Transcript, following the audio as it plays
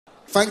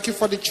Thank you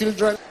for the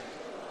children.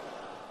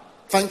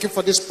 Thank you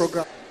for this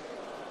program.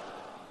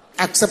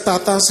 Accept our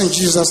thanks in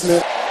Jesus'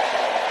 name.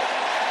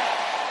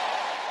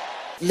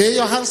 Lay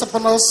your hands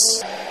upon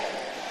us.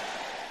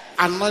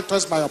 Anoint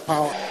us by your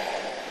power.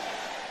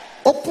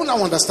 Open our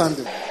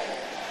understanding.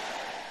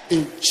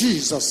 In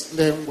Jesus'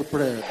 name we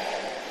pray.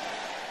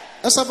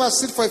 Let's have a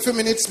seat for a few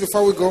minutes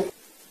before we go.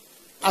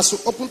 As we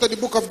open to the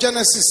book of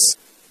Genesis.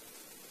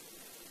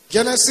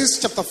 Genesis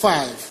chapter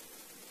 5.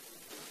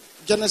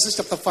 Genesis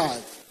chapter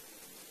 5.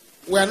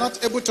 We are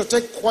not able to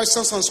take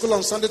questions on school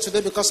on Sunday today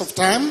because of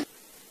time.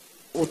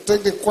 We'll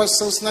take the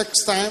questions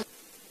next time.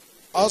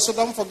 Also,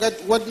 don't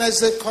forget,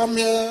 Wednesday, come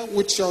here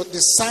with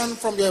the sound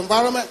from your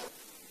environment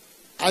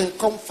and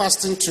come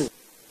fasting too.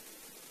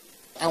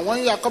 And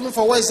when you are coming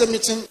for Wednesday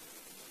meeting,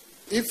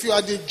 if you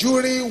are the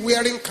jewelry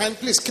wearing kind,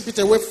 please keep it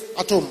away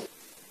at home.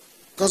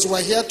 Because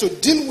we're here to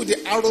deal with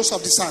the arrows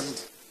of the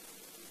sand.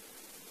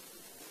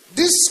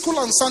 This school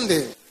on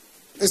Sunday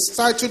is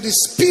titled The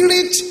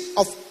Spirit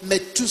of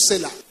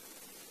Methuselah.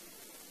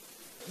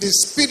 The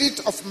Spirit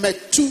of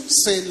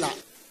Methuselah.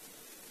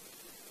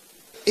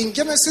 In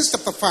Genesis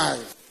chapter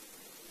 5,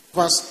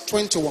 verse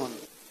 21.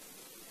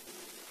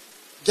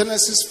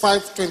 Genesis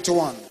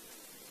 5:21.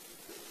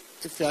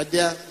 If you are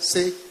there,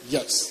 say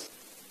yes.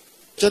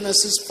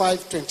 Genesis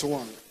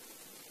 5:21.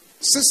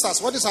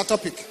 Sisters, what is our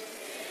topic?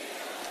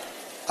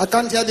 I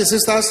can't hear the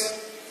sisters.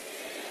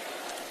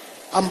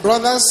 And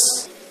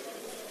brothers.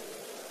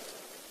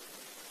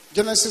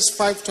 Genesis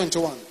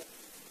 5:21.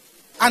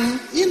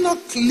 And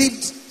Enoch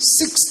lived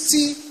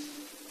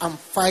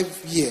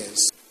 65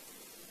 years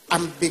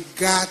and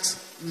begat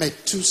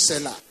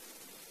Methuselah.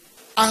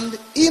 And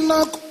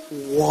Enoch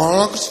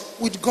walked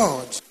with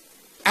God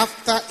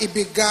after he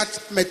begat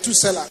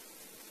Methuselah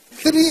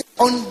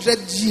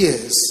 300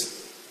 years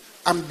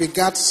and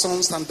begat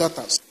sons and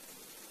daughters.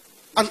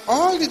 And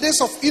all the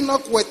days of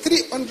Enoch were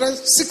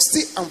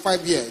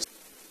 365 years.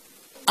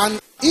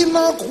 And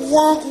Enoch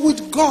walked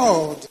with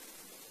God,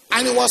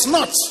 and he was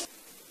not,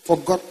 for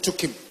God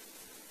took him.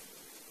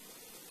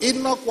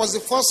 Enoch was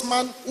the first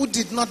man who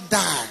did not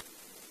die.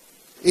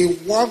 He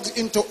walked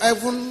into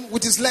heaven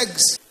with his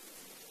legs.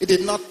 He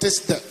did not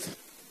taste death.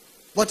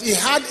 But he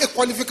had a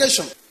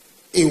qualification.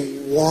 He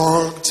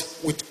walked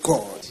with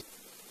God.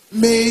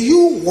 May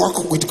you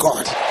walk with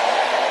God.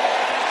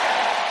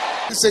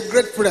 It's a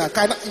great prayer.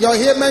 Your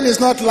amen is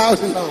not loud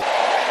enough.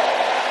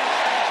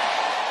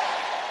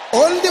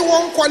 Only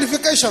one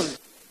qualification.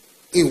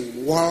 He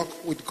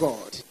walked with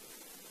God.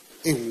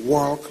 He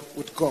walked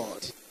with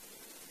God.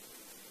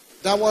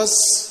 There was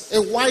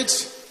a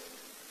white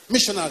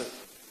missionary,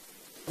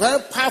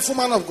 very powerful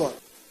man of God.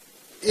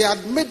 He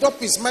had made up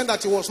his mind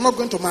that he was not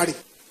going to marry.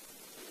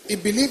 He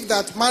believed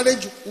that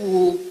marriage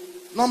would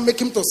not make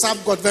him to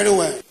serve God very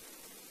well.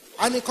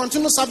 And he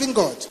continued serving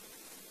God.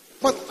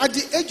 But at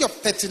the age of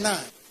 39,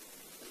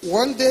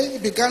 one day he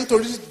began to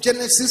read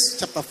Genesis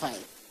chapter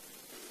 5.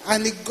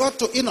 And he got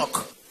to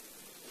Enoch.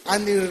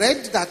 And he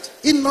read that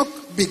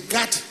Enoch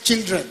begat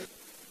children.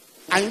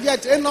 And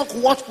yet Enoch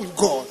walked with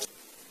God.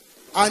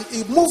 And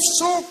he moved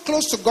so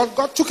close to God,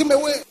 God took him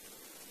away.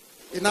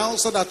 He now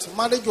saw that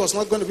marriage was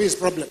not going to be his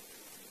problem.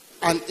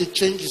 And he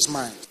changed his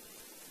mind.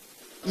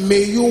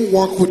 May you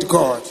walk with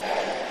God.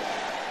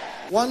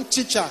 One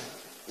teacher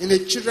in a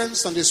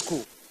children's Sunday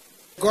school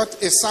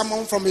got a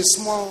sermon from a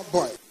small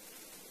boy.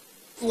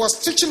 He was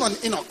teaching on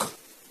Enoch.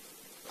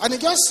 And he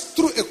just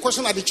threw a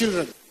question at the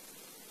children.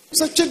 He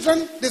said,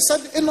 children, they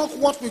said Enoch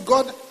walked with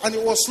God and he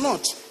was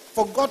not,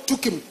 for God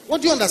took him.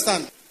 What do you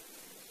understand?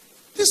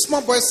 This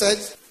small boy said,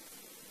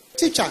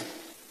 teacher,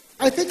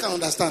 I think I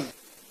understand.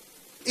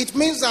 It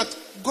means that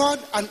God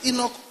and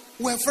Enoch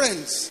were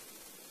friends.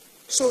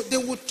 So they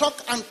would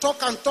talk and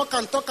talk and talk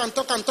and talk and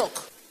talk and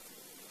talk.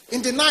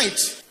 In the night,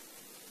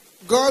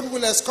 God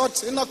will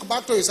escort Enoch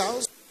back to his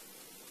house.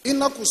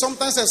 Enoch will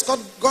sometimes escort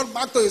God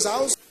back to his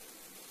house.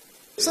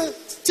 He said,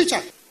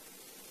 teacher,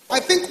 I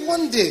think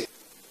one day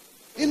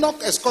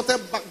Enoch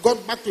escorted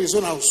God back to his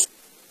own house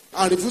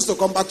and refused to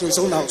come back to his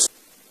own house.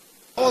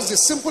 That was the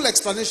simple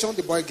explanation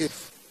the boy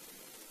gave.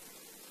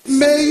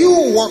 May you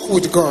walk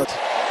with God.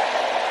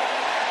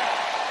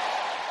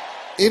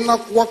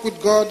 Enoch walked with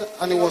God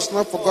and he was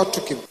not, for God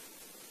took him.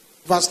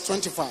 Verse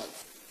 25.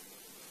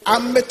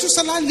 And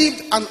Methuselah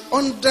lived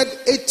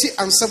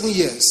 187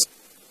 years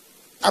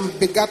and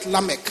begat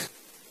Lamech.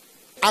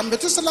 And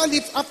Methuselah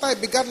lived after he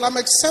begat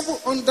Lamech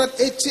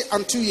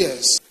 782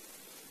 years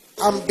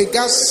and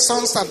begat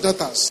sons and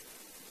daughters.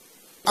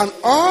 And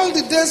all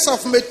the days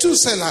of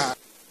Methuselah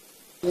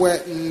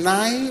were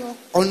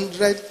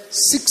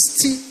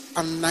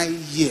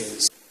 969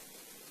 years.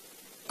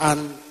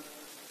 And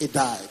he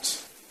died.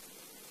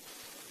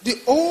 The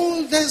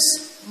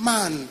oldest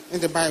man in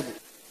the Bible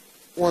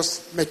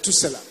was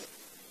Methuselah.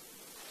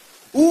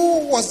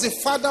 Who was the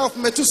father of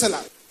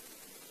Methuselah?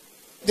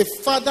 The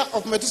father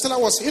of Methuselah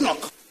was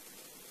Enoch,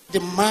 the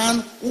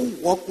man who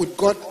walked with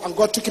God and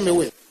God took him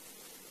away.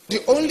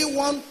 The only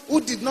one who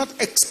did not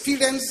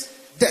experience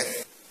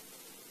death.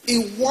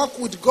 He walked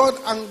with God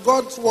and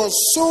God was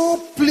so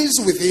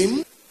pleased with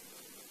him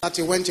that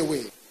he went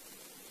away.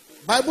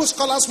 Bible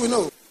scholars will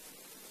know.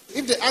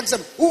 If they ask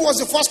them, who was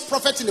the first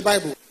prophet in the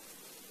Bible?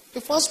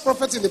 The first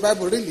prophet in the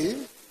Bible,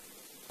 really?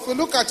 If we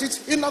look at it,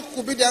 Enoch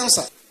could be the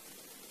answer.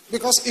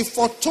 Because he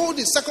foretold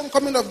the second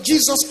coming of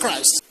Jesus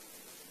Christ,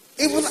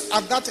 even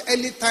at that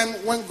early time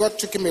when God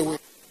took him away.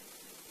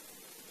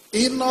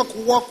 Enoch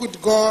walked with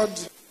God,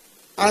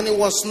 and it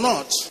was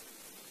not,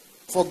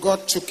 for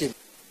God took him.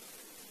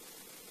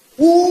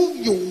 Who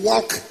you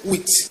walk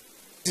with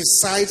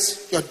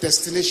decides your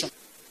destination.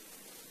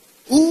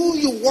 Who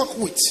you walk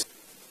with,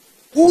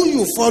 who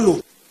you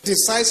follow,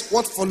 decides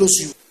what follows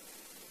you.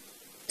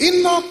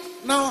 Enoch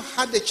now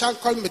had a child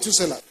called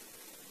Methuselah.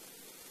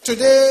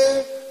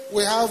 Today,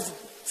 we have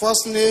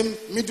first name,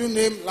 middle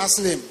name, last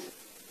name.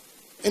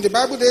 In the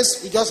Bible days,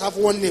 we just have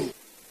one name.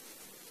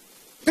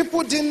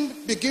 People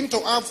didn't begin to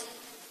have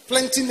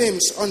plenty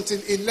names until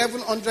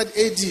 1100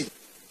 AD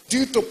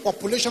due to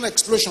population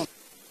explosion.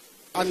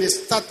 And it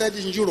started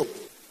in Europe.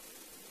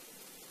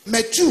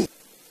 Methu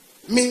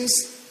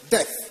means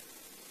death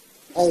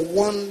or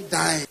one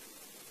dying.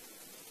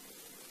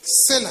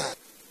 Selah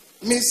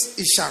means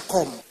it shall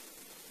come.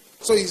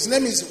 So his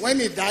name is, when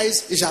he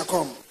dies, it shall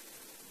come.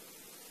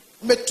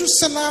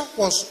 Methuselah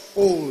was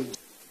old.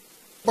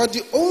 But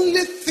the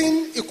only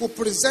thing he could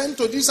present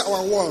to this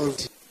our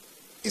world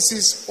is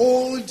his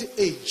old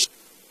age.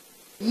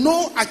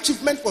 No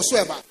achievement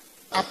whatsoever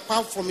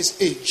apart from his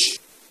age.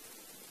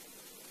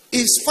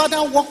 His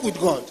father walked with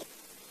God.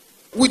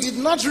 We did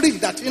not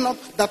read that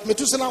that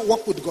Methuselah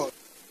walked with God.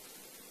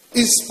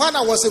 His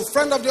father was a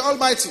friend of the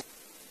Almighty.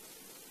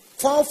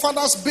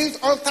 Forefathers built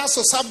altars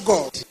to serve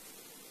God.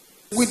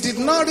 We did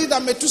not read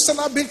that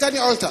Methuselah built any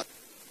altar.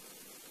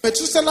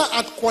 Methuselah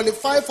had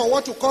qualified for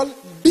what we call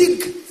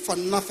big for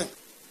nothing.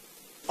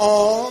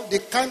 Or the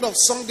kind of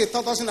song they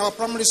taught us in our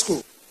primary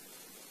school.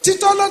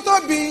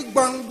 Titoloto bi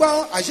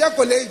bongbong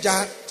ajakole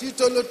ja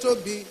titoloto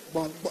bi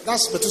bongbong.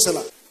 That's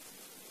Methuselah.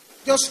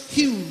 Just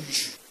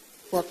huge,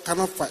 but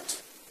cannot fight.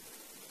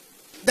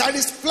 There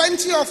is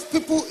plenty of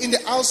people in the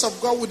house of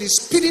God with the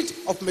spirit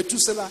of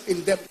Methuselah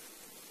in them.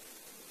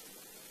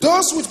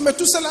 Those with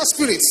Methuselah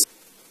spirits,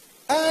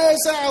 I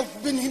say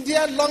I've been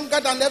here longer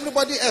than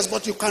everybody else,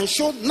 but you can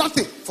show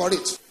nothing for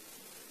it.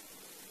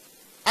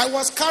 I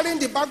was carrying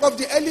the bag of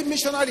the early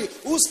missionary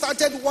who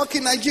started work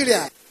in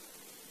Nigeria.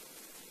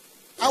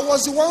 I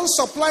was the one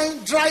supplying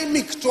dry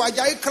milk to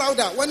Ajayi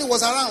Crowder when he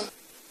was around.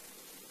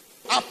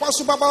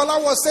 Apostle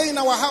Babaola was staying in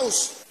our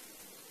house.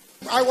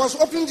 I was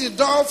opening the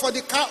door for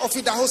the car of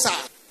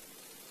Idahosa.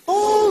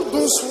 All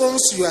those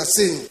ones you are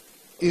saying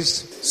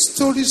is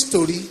story.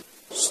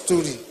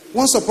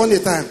 Once upon a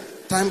time.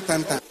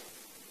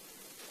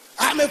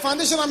 I'm a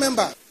foundational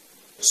member.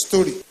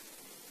 Story.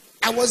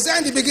 I was there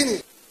in the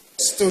beginning.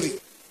 Story.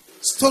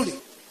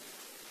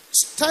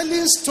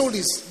 Telling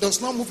stories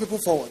does not move people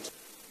forward.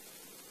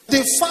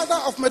 The father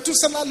of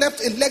Methuselah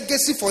left a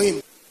legacy for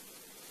him.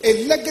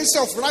 A legacy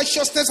of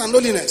righteousness and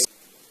holiness.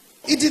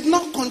 He did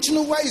not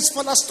continue where his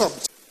father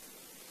stopped.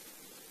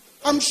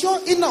 I'm sure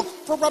Enoch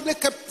probably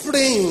kept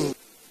praying,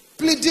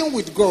 pleading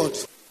with God.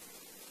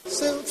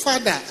 Say,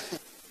 Father,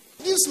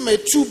 this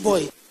Methu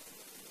boy,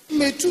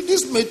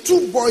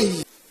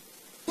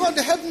 God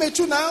help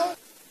Methu now.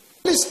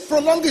 Please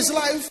prolong his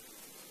life.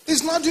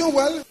 He's not doing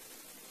well.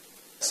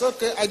 It's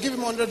okay, I give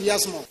him 100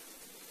 years more.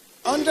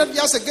 100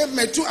 years again,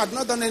 Methu had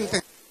not done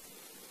anything.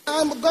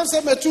 God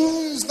said,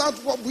 Methu is not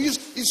what we use.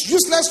 It's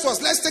useless to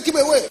us. Let's take him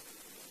away.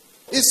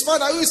 His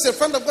father, who is a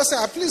friend of God,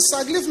 said, please,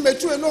 sir, leave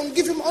Methu alone.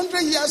 Give him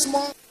 100 years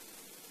more.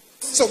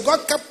 So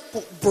God kept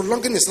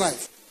prolonging his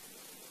life.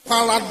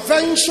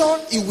 Peradventure,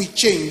 he will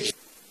change.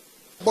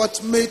 But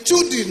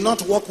Methu did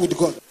not walk with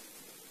God.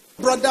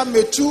 Brother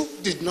Methu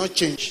did not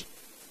change.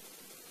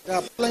 There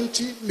are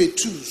plenty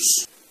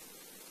Methus,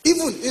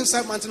 even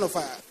inside Mountain of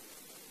Fire,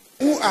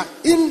 who are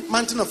in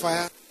Mountain of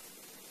Fire.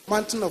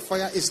 Mountain of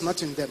Fire is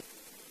not in them.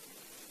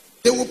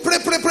 They will pray.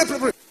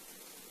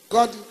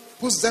 God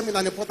puts them in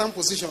an important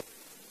position.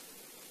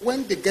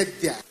 When they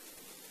get there,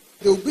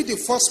 they will be the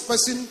first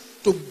person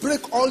to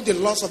break all the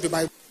laws of the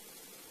Bible.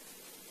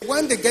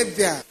 When they get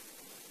there,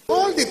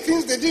 all the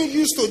things they didn't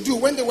used to do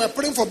when they were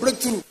praying for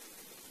breakthrough,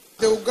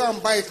 they will go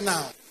and buy it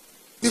now.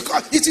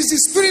 Because it is the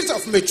spirit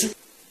of Methu.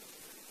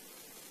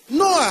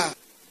 Noah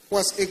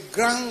was a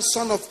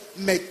grandson of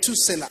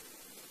Methuselah.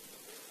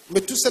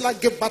 Methuselah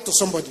gave birth to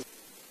somebody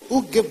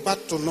who gave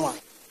birth to Noah.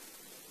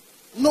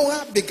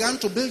 Noah began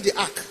to build the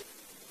ark.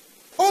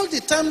 All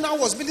the time Noah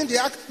was building the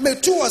ark,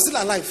 Methu was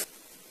still alive.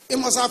 He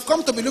must have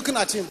come to be looking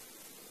at him.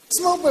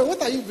 Small boy,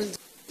 what are you building?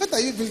 What are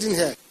you building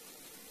here?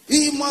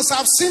 He must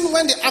have seen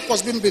when the ark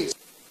was being built.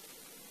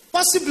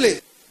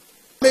 Possibly,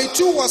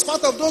 Methu was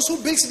part of those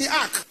who built the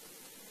ark.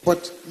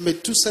 But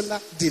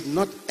Methuselah did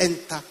not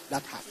enter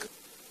that ark.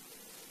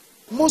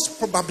 Most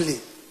probably,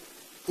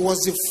 it was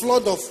the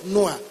flood of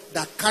Noah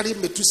that carried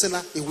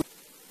Methuselah away.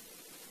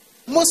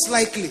 Most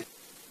likely,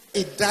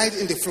 he died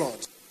in the flood.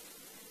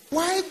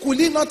 Why could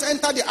he not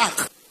enter the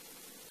ark?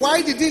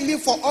 Why did he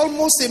live for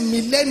almost a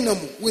millennium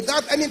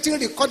without anything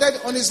recorded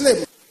on his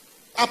name?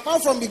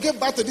 Apart from he gave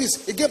birth to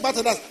this, he gave birth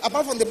to that.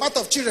 Apart from the birth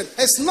of children,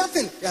 there's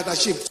nothing he had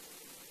achieved.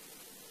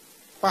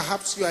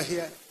 Perhaps you are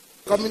here,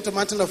 coming to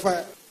Mountain of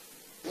Fire,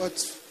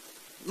 but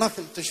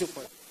nothing to show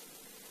for it.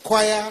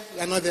 Choir,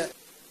 you are not there.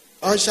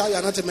 Usher, you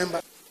are not a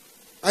member.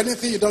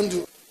 Anything you don't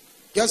do.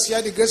 Just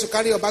hear the grace to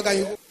carry your bag and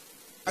you go.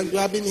 And you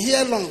have been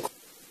here long.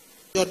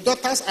 Your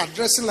daughters are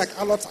dressing like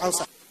harlots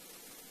outside.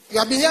 You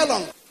have been here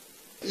long.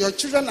 Your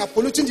children are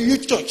polluting the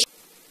youth church.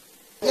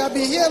 You have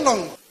been here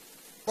long.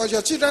 But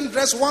your children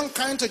dress one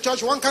kind to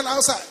church, one kind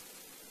outside.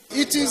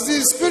 It is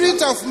the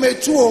spirit of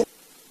Methuselah,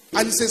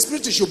 and it's a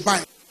spirit you should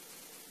bind.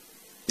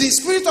 The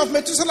spirit of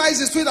Methuselah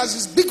is a spirit that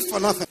is big for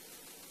nothing.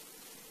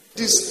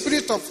 The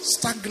spirit of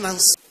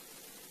stagnancy.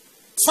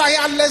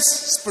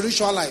 Fireless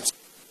spiritual lives.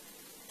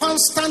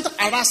 Constant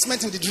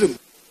harassment in the dream.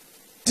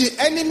 The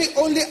enemy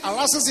only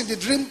harasses in the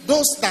dream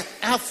those that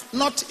have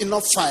not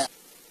enough fire.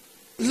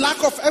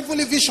 Lack of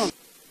heavenly vision.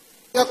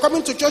 You are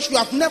coming to church, you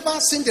have never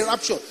seen the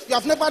rapture. You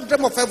have never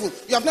dreamed of heaven.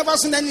 You have never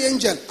seen any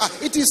angel.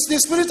 It is the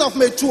spirit of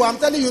Methuselah, I'm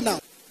telling you now.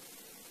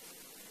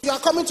 You are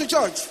coming to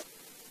church.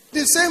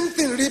 The same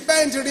thing,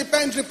 repent,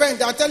 repent, repent.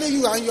 They are telling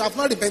you and you have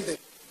not repented.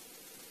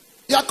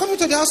 You are coming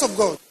to the house of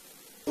God.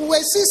 We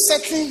are still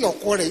settling your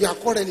quarrel. You are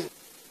quarreling.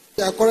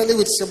 You are quarreling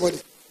with somebody.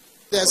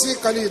 They are still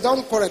calling you,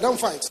 don't quarrel, don't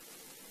fight.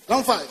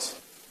 Don't fight.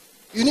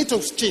 You need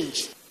to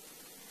change.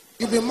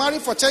 You've been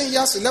married for 10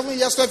 years, 11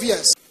 years, 12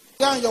 years.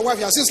 You and your wife,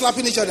 you are still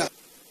slapping each other.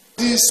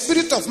 The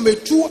spirit of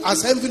Methuselah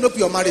has enveloped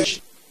your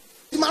marriage.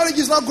 The marriage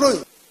is not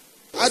growing.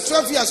 At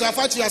 12 years, you are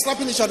fighting, you are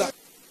slapping each other.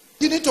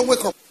 You need to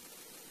wake up.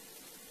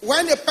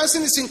 When a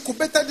person is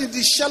incubated in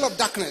the shell of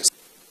darkness,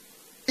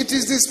 it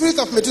is the spirit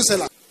of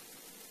Methuselah.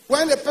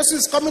 When a person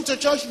is coming to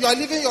church, you are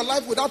living your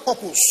life without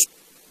purpose.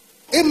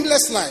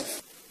 Aimless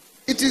life.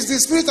 It is the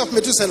spirit of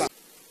Methuselah.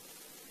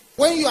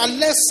 When you are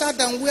lesser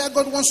than where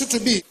God wants you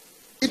to be,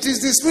 it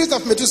is the spirit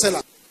of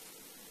Methuselah.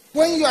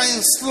 When you are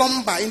in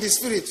slumber in the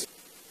spirit,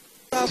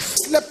 you have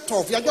slept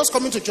off. You are just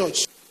coming to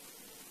church.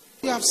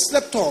 You have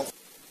slept off.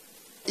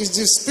 It's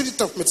the spirit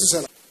of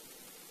Methuselah.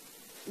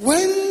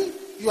 When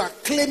you are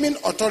claiming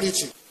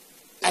authority,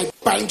 I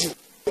bind you.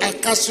 I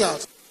cast you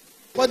out.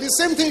 But the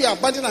same thing you are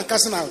binding and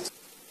casting out.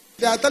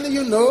 They are telling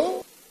you,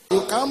 no,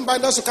 you can't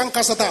bind us, you can't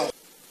cast it out.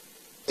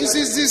 This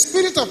is the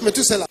spirit of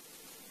Methuselah.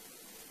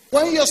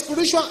 When your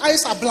spiritual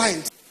eyes are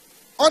blind,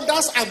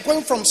 others are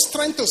going from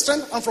strength to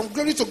strength and from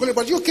glory to glory,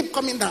 but you keep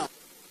coming down.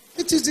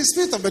 It is the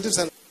spirit of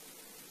Methuselah.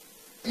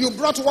 You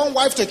brought one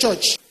wife to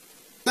church.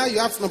 Now you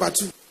have number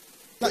 2.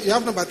 Now you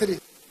have number 3.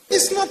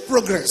 It's not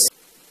progress.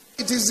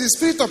 It is the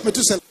spirit of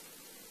Methuselah.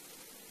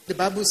 The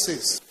Bible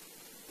says,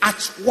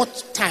 at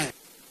what time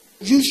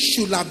you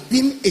should have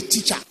been a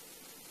teacher.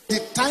 The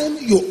time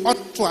you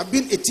ought to have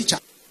been a teacher.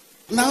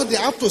 Now they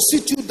have to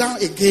sit you down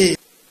again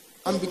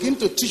and begin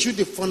to teach you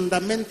the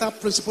fundamental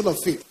principle of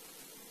faith.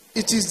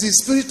 It is the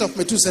spirit of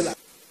Methuselah.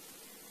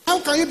 How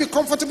can you be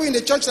comfortable in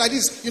a church like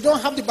this? You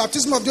don't have the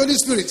baptism of the Holy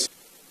Spirit.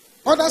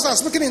 Others are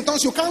speaking in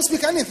tongues. You can't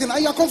speak anything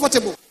and you are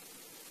comfortable.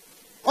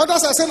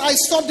 Others are saying, I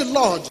saw the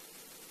Lord.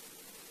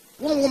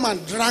 One woman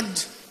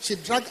dragged a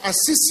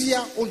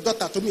 6-year-old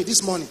daughter to me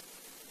this morning.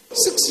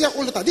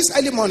 6-year-old daughter, this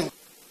early morning.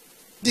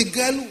 The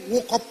girl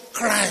woke up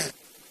crying.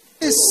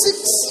 A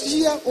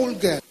 6-year-old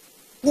girl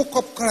woke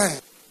up crying.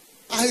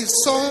 I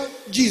saw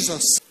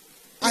Jesus.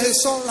 I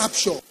saw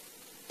rapture.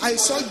 I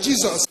saw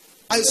Jesus.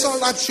 I saw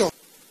rapture.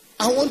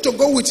 I want to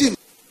go with him.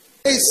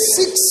 A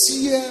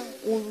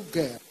 6-year-old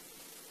girl.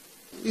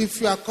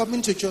 If you are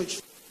coming to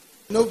church,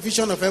 no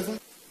vision of heaven,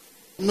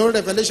 no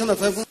revelation of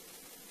heaven,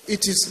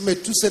 it is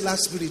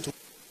Methuselah's spirit.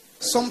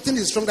 Something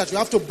is wrong that you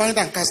have to bind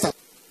and cast out.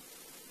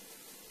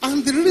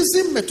 And the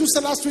reason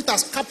Methuselah's spirit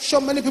has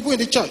captured many people in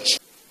the church,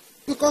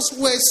 because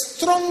we're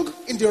strong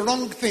in the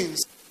wrong things.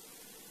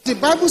 The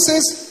Bible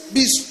says,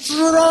 be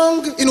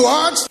strong in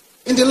what?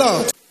 In the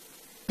Lord.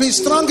 Be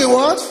strong in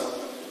what?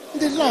 In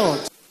the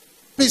Lord.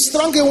 Be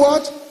strong in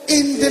what?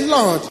 In the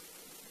Lord.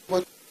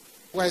 But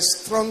we're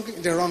strong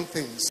in the wrong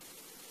things.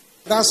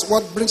 That's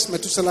what brings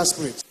Methuselah's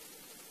spirit.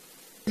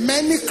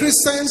 Many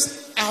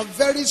Christians are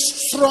very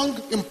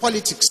strong in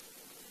politics.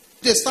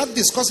 They start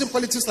discussing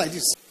politics like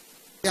this.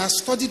 He has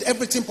studied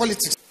everything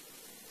politics.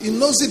 He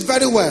knows it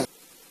very well.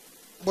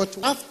 But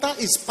after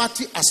his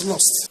party has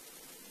lost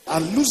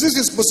and loses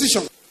his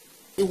position,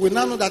 he will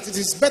now know that it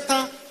is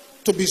better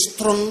to be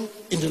strong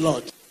in the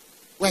Lord.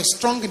 We are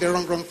strong in the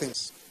wrong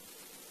things.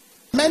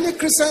 Many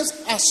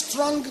Christians are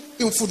strong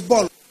in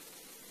football.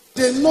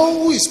 They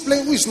know who is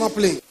playing, who is not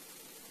playing.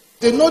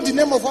 They know the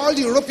name of all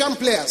the European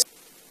players.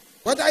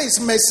 Whether it's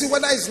Messi,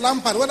 whether it's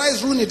Lampard, whether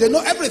it's Rooney, they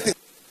know everything.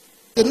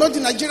 They know the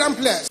Nigerian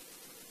players.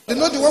 They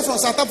know the one from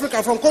South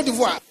Africa, from Cote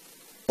d'Ivoire.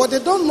 But they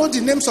don't know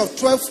the names of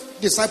 12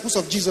 disciples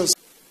of Jesus.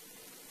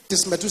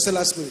 This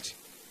Methuselah spirit.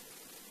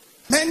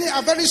 Many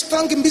are very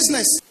strong in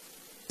business.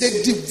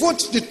 They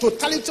devote the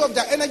totality of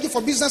their energy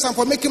for business and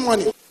for making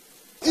money.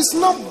 It's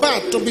not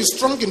bad to be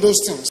strong in those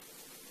things.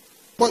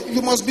 But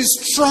you must be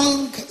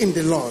strong in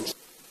the Lord.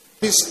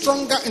 Be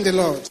stronger in the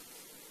Lord.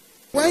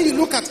 When you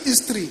look at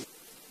history,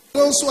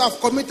 Those who have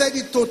committed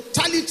the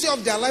totality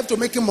of their life to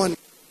making money.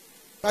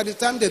 By the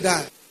time they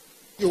die,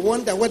 you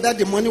wonder whether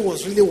the money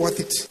was really worth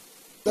it.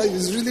 That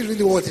is really,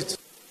 really worth it.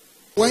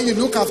 When you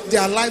look at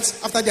their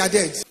lives after they are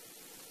dead.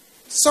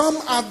 Some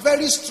are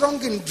very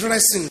strong in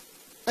dressing.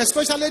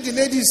 Especially the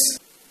ladies.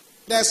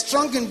 They are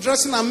strong in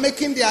dressing and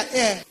making their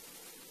hair.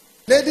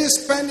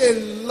 Ladies spend a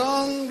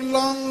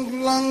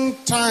long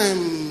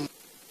time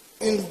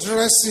in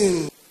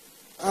dressing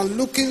and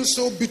looking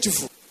so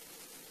beautiful.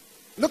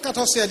 Look at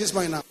us here this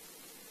morning now.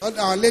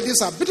 Our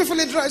ladies are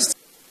beautifully dressed,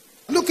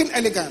 looking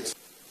elegant.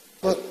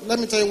 But let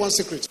me tell you one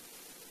secret.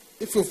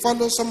 If you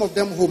follow some of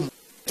them home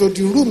to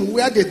the room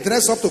where they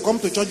dress up to come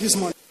to church this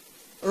morning,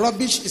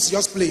 rubbish is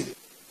just plain.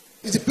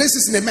 The place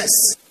is in a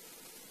mess.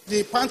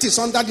 The pant is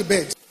under the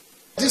bed.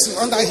 This is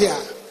under here.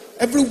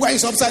 Everywhere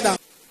is upside down.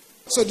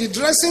 So the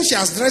dressing she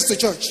has dressed to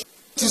church,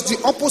 it is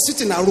the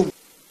opposite in her room.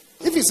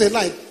 If it's a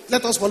lie,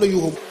 let us follow you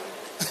home.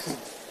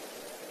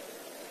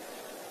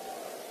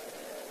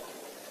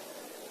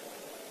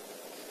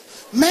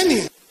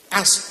 Many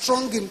are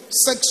strong in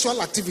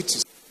sexual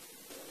activities.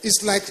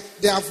 It's like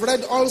they have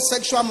read all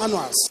sexual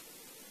manuals.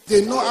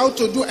 They know how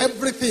to do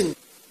everything.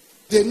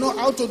 They know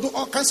how to do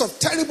all kinds of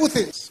terrible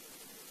things.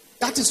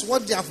 That is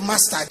what they have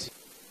mastered.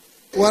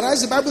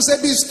 Whereas the Bible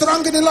says, be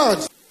strong in the Lord.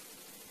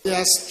 They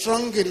are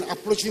strong in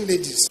approaching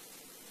ladies.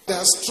 They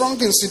are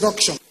strong in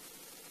seduction.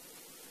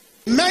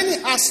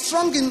 Many are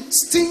strong in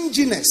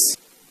stinginess.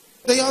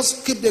 They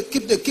just keep,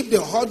 they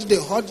hoard. They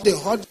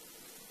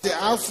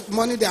have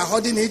money, they are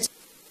hoarding it.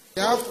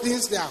 They have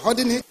things, they are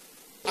hoarding it.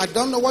 I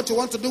don't know what you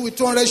want to do with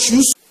 200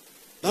 shoes.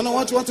 Don't know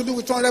what you want to do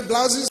with 200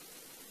 blouses.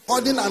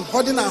 Hoarding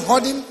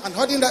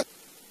that.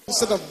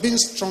 Instead of being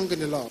strong in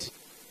the Lord.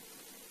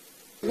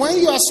 When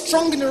you are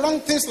strong in the wrong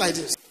things like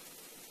this,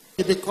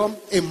 you become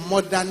a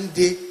modern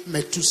day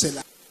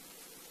Methuselah.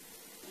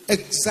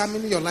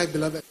 Examine your life,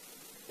 beloved.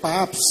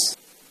 Perhaps,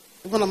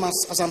 even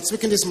as I'm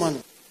speaking this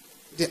morning,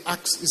 the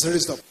axe is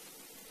raised up.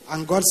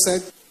 And God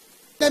said,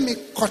 let me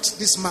cut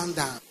this man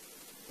down.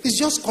 He's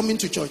just coming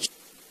to church.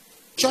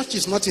 Church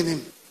is not in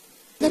him.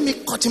 Let me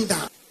cut him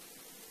down.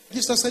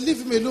 Jesus said,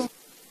 leave him alone.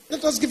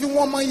 Let us give him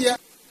 1 more year.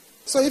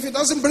 So if he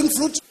doesn't bring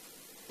fruit,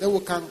 then we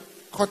can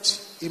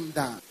cut him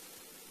down.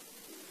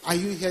 Are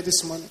you here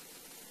this morning?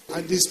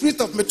 And the spirit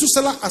of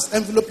Methuselah has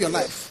enveloped your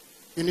life.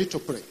 You need to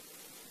pray.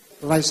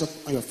 Rise up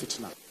on your feet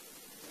now.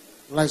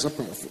 Rise up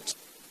on your feet.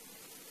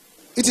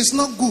 It is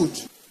not good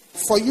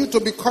for you to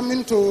be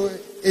coming to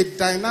a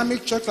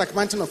dynamic church like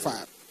Mountain of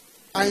Fire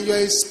and you're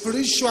a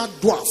spiritual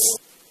dwarf.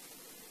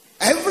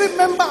 Every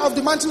member of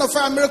the Mountain of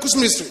Fire Miracles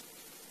Ministry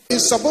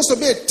is supposed to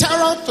be a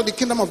terror to the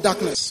kingdom of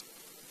darkness.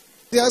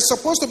 They are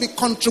supposed to be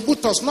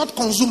contributors, not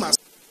consumers.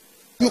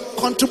 You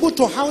contribute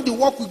to how the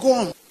work will go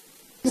on.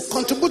 You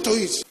contribute to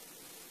it.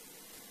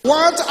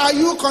 What are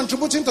you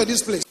contributing to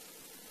this place?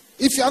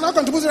 If you are not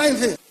contributing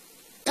anything,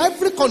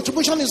 every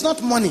contribution is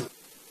not money.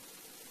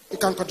 You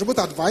can contribute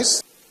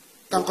advice.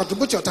 You can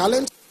contribute your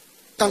talent.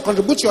 You can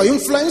contribute your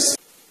influence.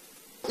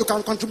 You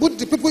can contribute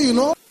the people you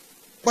know.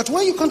 But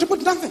when you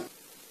contribute nothing,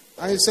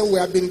 and you say, we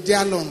have been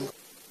there long.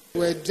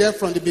 We were there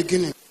from the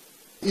beginning.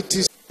 It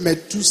is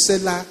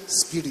Methuselah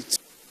spirit.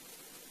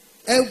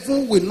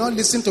 Heaven will not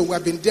listen to we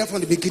have been there from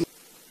the beginning.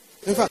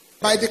 In fact,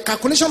 by the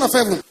calculation of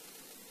heaven,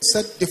 it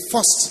said the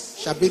first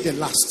shall be the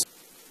last.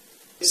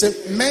 It said,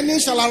 many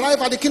shall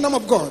arrive at the kingdom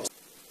of God,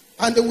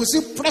 and they will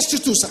see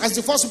prostitutes as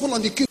the first people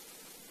on the queue.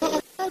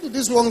 How did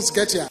these ones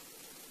get here?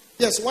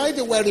 Yes, while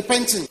they were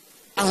repenting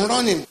and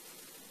running,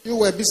 you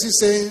were busy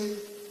saying,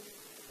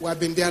 we have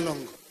been there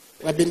long.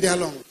 We have been there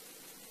long.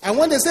 And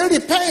when they say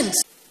repent,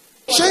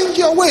 change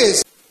your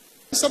ways,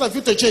 instead of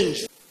you to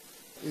change,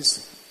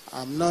 it's,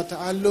 I'm not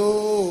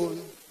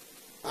alone.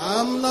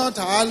 I'm not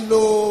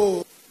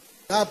alone.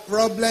 That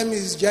problem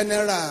is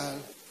general.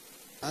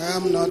 I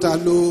am not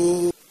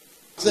alone.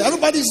 So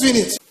everybody's doing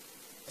it.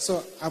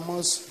 So I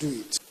must do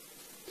it.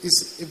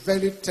 It's a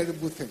very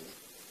terrible thing.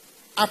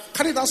 I've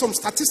carried out some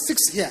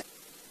statistics here.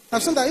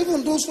 I've seen that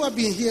even those who have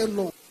been here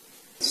long,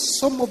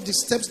 some of the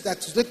steps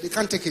that they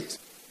can't take it.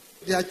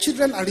 Their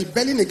children are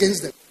rebelling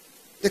against them.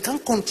 They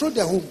can't control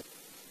their home.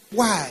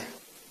 Why?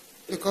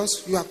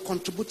 Because you are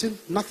contributing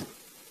nothing.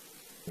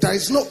 There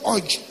is no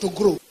urge to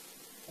grow.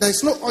 There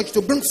is no urge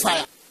to bring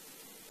fire.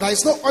 There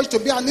is no urge to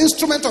be an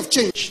instrument of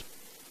change.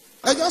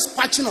 They're just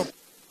patching up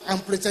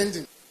and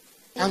pretending.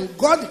 And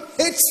God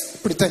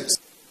hates pretense.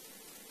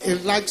 He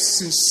likes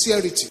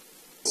sincerity.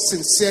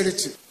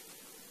 Sincerity.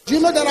 Do you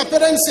know there are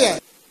parents here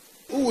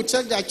who will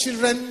take their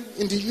children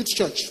in the youth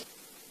church?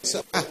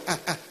 Say,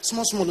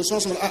 small,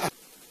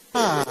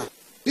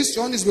 this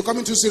one is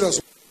becoming too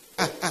serious.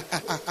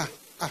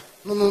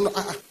 No.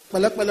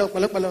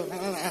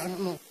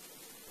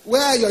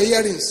 Where are your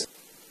earrings?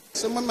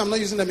 Say, Mommy, I'm not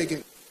using them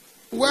again.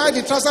 Where are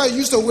the trousers you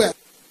used to wear?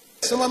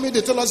 Say, Mommy,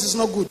 they told us it's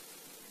not good.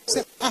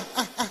 Say,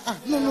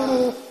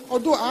 no.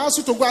 Although I asked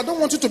you to go, I don't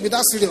want you to be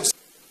that serious.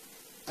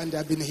 And they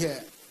have been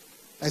here.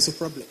 That's a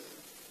problem.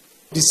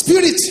 The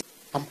spirit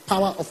and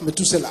power of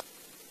Methuselah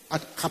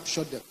had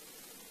captured them.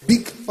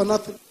 Big for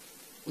nothing.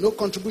 No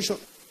contribution.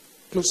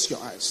 Close your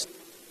eyes.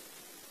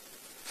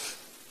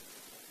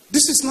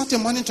 This is not a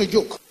morning to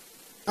joke.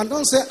 And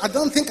don't say, I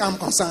don't think I'm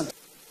concerned.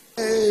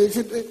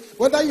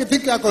 Whether you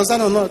think you are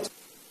concerned or not,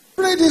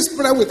 pray this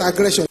prayer with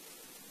aggression.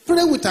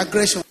 Pray with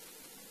aggression.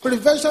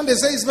 Prevention, they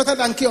say, is better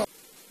than cure.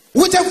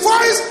 With a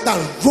voice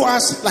that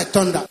roars like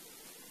thunder.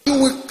 You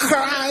will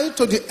cry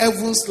to the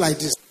heavens like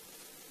this.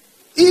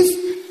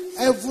 If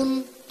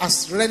heaven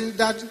has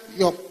rendered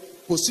your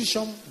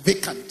position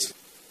vacant.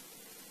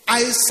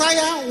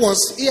 Isaiah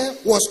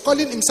was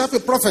calling himself a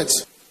prophet.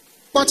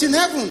 But in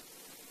heaven,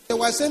 they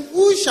were saying,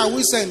 who shall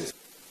we send?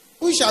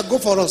 Who shall go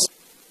for us?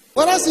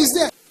 What else is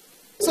there?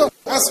 So,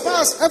 as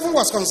far as heaven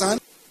was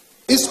concerned,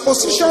 his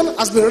position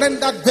has been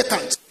rendered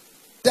vacant.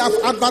 They have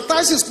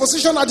advertised his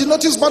position at the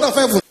notice board of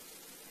heaven.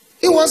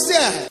 He was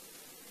there.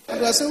 And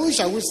they were saying, who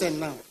shall we send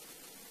now?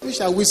 Who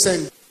shall we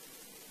send?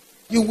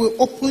 You will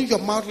open your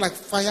mouth like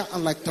fire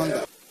and like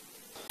thunder.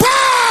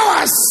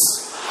 Powers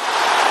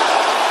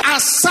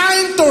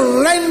assigned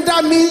to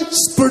render me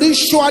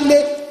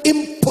spiritually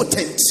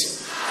impotent.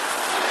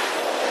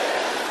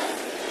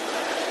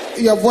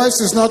 Your voice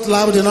is not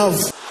loud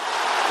enough.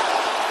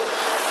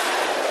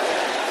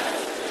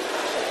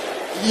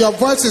 Your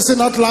voice is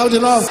not loud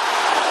enough.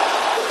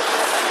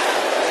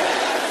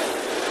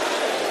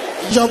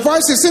 Your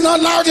voice is not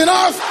loud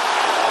enough.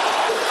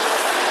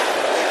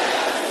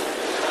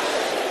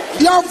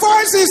 Your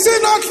voice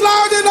is not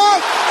loud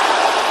enough.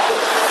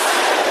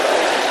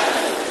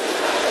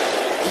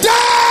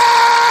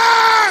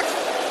 Die!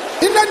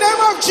 In the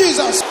name of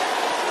Jesus.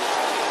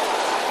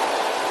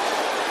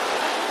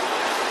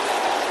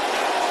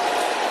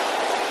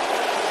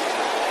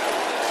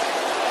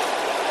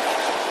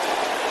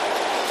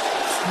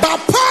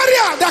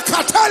 Baparia da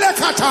katale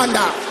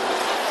katanda.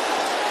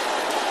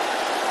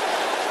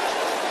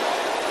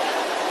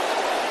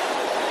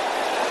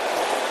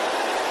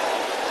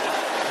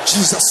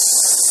 Jesus.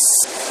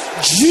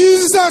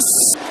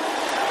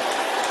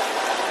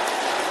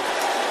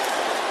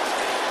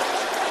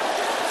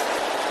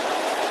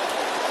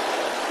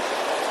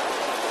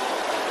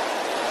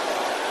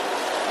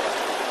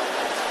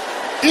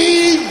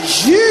 In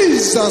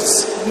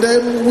Jesus'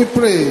 name we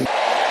pray.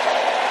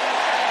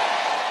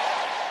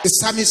 The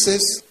psalmist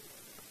says,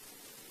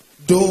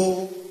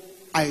 though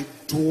I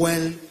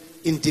dwell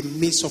in the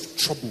midst of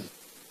trouble,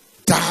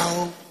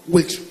 thou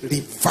wilt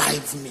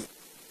revive me.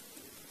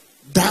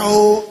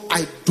 Thou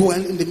I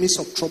dwell in the midst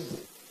of trouble,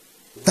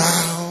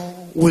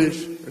 thou wilt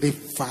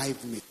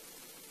revive me.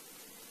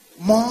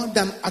 More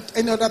than at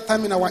any other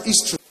time in our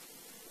history,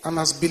 and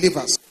as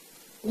believers,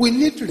 we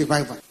need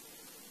revival.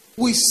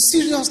 We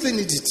seriously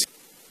need it.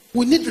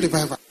 We need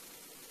revival.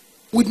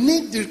 We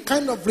need the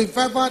kind of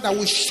revival that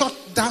will shut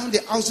down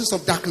the houses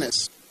of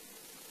darkness.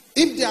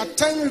 If there are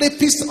 10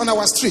 rapists on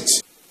our street,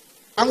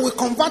 and we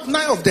convert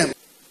 9 of them,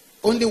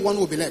 only 1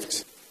 will be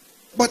left.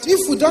 But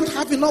if we don't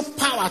have enough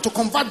power to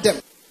convert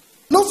them,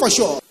 know for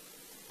sure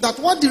that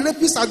what the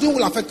rapists are doing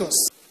will affect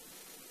us.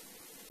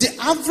 The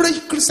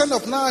average Christian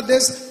of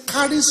nowadays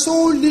carries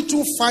so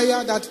little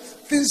fire that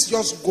things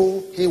just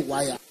go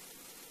haywire.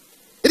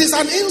 It is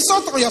an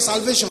insult on your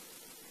salvation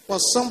for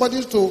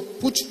somebody to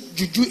put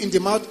juju in the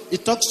mouth,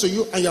 it talks to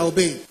you and you're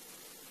obeying.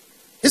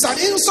 It's an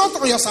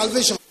insult on your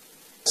salvation.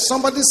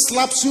 Somebody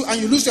slaps you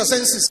and you lose your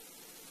senses.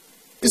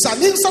 It's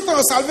an insult on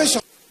your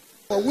salvation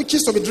for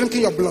witches to be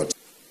drinking your blood.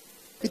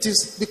 It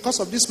is because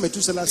of this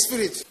Methuselah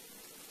spirit.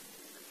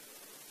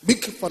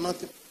 Big for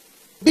nothing.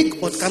 Big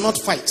but cannot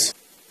fight.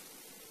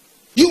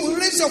 You will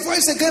raise your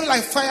voice again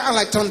like fire and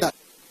like thunder.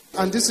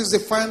 And this is the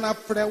final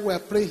prayer we are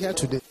praying here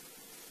today.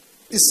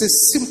 It's a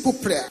simple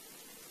prayer,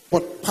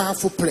 but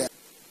powerful prayer.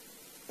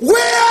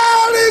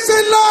 Where is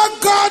the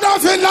Lord God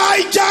of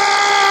Elijah?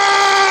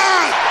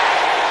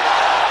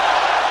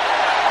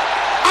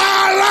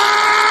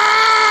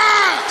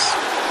 Arise!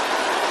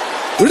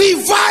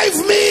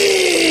 Revive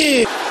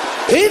me!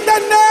 In the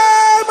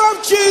name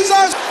of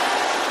Jesus.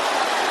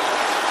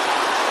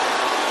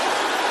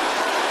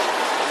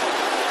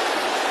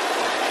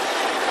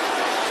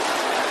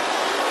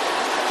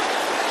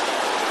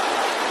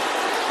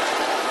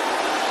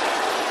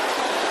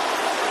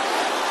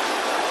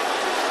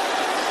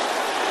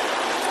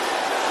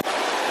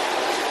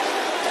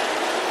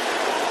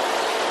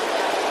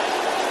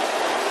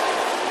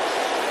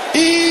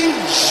 In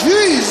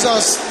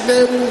Jesus'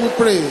 name we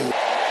pray.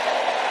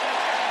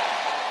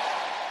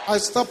 I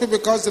stopped it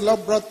because the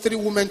Lord brought 3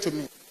 women to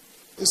me.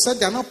 He said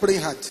they are not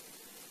praying hard. He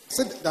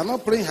said they are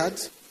not praying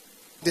hard.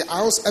 The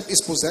house help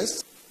is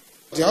possessed.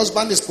 The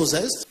husband is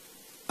possessed.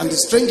 And the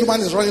strange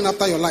woman is running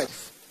after your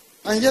life.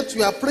 And yet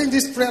you are praying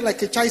this prayer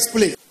like a child's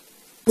play.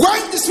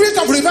 When the spirit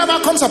of revival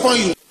comes upon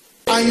you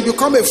and you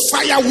become a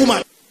fire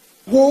woman,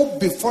 woe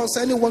befalls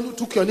anyone who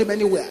took your name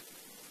anywhere.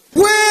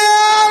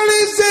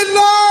 Where is the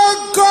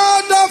Lord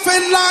God of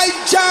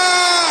Elijah?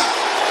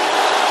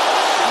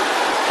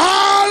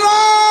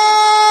 Arise!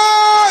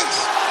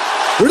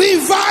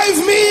 Revive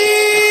me!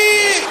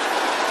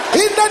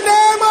 In the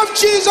name of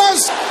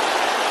Jesus!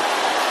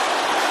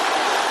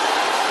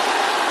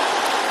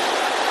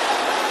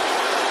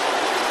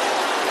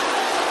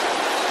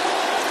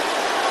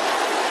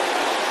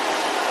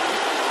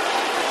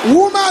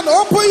 hand,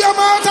 open your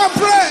mouth and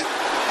pray.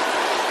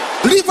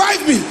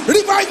 Revive me,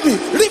 revive me,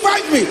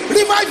 revive me,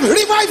 revive me,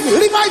 revive me,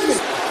 revive me.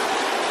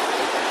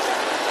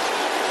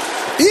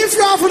 If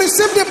you have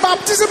received the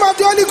baptism of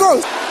the Holy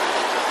Ghost,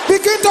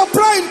 begin to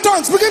pray in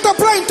tongues. Begin to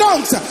pray in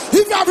tongues.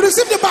 If you have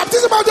received the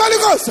baptism of the Holy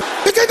Ghost,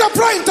 begin to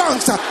pray in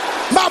tongues.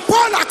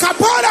 Mapola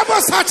kapola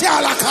bosati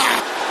alaka.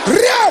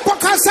 Rio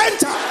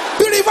bokasenta.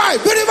 Be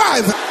revived. Be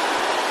revived.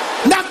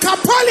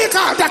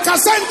 Nakapolika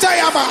dakasenta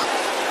yaba.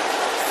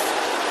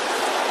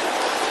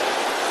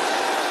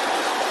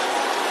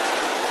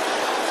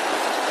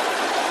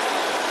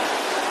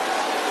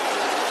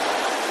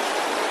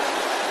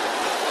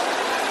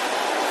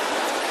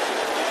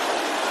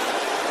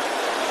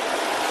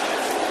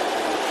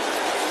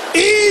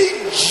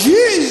 In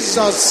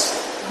Jesus'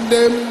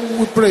 name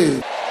we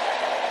pray.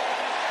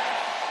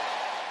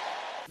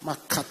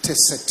 Makate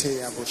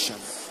sete aboshan.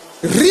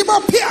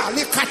 Ribapia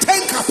li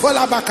katenka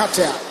pola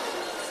bakatea.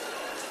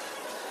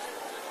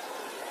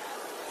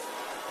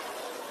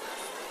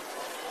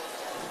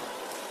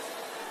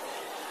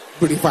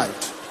 Be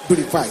revived. Be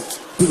revived.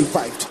 Be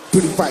revived. Be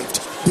revived.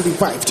 Be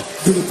revived.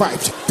 Be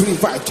revived. Be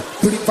revived.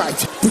 Be revived. Be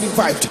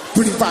revived. Be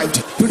revived.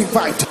 Be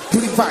revived. Be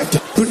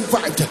revived. Be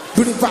revived.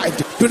 Be revived.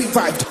 Be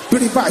revived. Be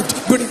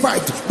revived. Be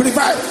revived. Be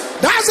revived.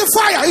 That's the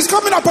fire. It's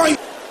coming upon you.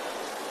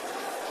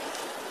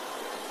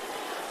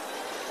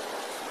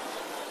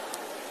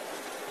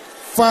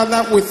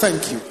 Father, we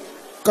thank you.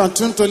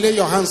 Continue to lay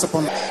your hands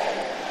upon us.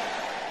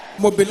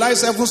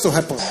 Mobilize heavens to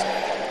help us.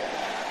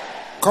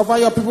 Cover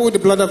your people with the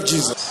blood of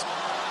Jesus.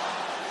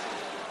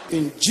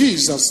 In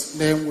Jesus'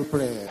 name we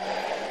pray.